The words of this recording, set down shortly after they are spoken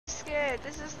Yeah,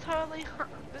 this is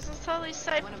totally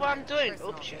safe with what I'm doing.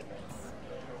 Oops, shit.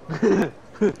 I mean,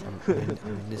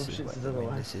 This this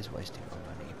is wasting my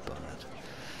money, but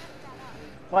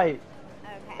Wait,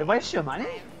 Okay. it wastes your money?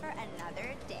 Time for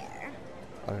another dare.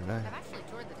 I don't know. I've actually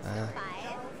toured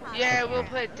the Yeah, we'll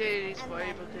play Diddy's for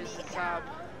you because it's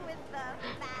with the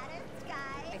fattest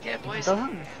guy. Okay, boys.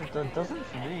 It doesn't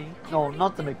for me. No,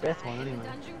 not the Macbeth one anyway.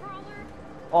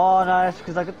 Oh no, it's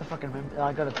because I got the fucking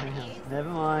I got a penthouse. Never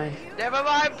mind. Never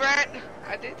mind, Brett.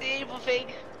 I did the evil thing.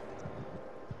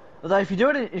 Although if you do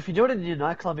it in your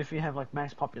nightclub, if you have like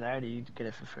max popularity, you get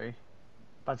it for free.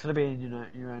 But it's gonna be in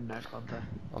your own nightclub though.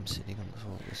 I'm sitting on the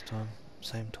toilet this time.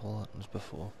 Same toilet as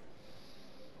before.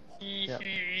 Yep.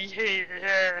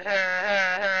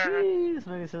 Let's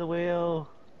make it to the wheel.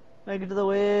 Make it to the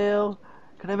wheel.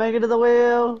 Can I make it to the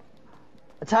wheel?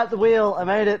 I tapped the wheel. I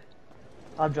made it.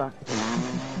 I'm drunk.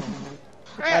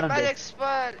 Alright, my next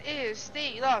spot is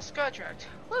the Lost Contract.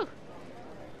 Woo!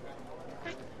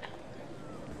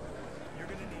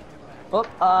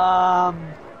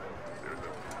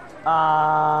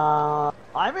 Oh,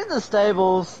 I'm in the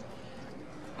stables.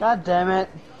 God damn it.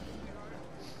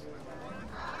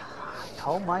 I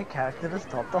told my character to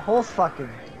stop the horse fucking.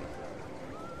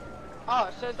 Oh,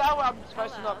 so is that what I'm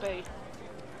supposed to not be?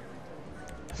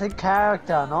 I said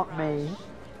character, not me.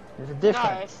 There's a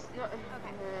difference. No,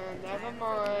 never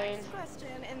mind. Next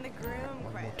question in the groom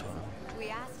One more quiz. time. We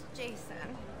asked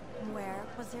Jason, where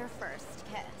was your first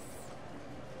kiss?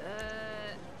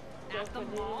 At the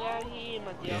mall?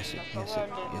 Yes,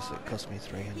 it cost me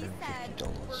 $350.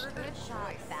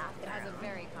 It has a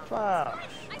very Fuck.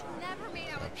 I've never made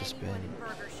out I've with just anyone been in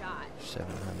Burger Shot.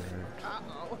 700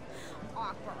 Uh-oh.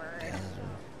 Awkward.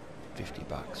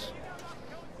 $50.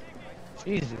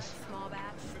 Jesus. Small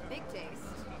batch, big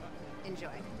taste. Enjoy.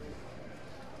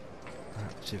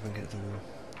 Alright, see if I can get the wheel.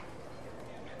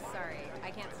 Sorry, I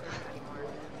can't serve you anymore.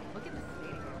 Look at this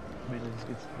skating. I mean, let's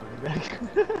get some money back.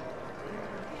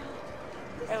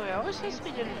 Anyway, I was supposed to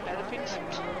be doing better things.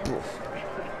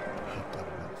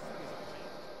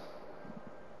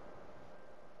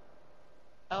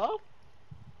 Hello?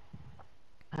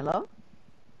 Hello?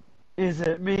 Is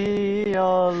it me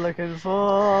you're looking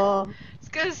for? I was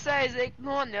gonna say, is it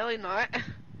ignore Nelly Night?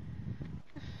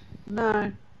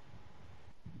 No.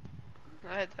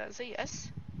 No, that's a yes.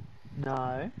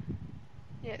 No.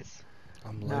 Yes.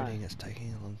 I'm loading, it's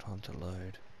taking a long time to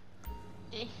load.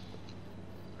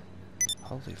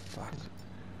 Holy fuck.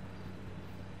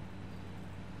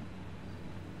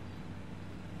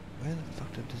 Where the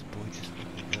fuck did this boy just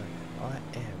fucking go?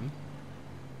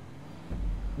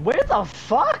 Where the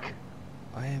fuck?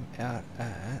 I am out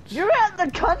at... You're out in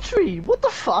the country! What the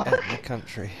fuck? Out in the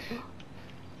country.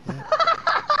 Yeah.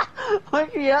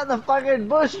 Like you're out in the fucking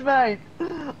bush, mate!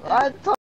 I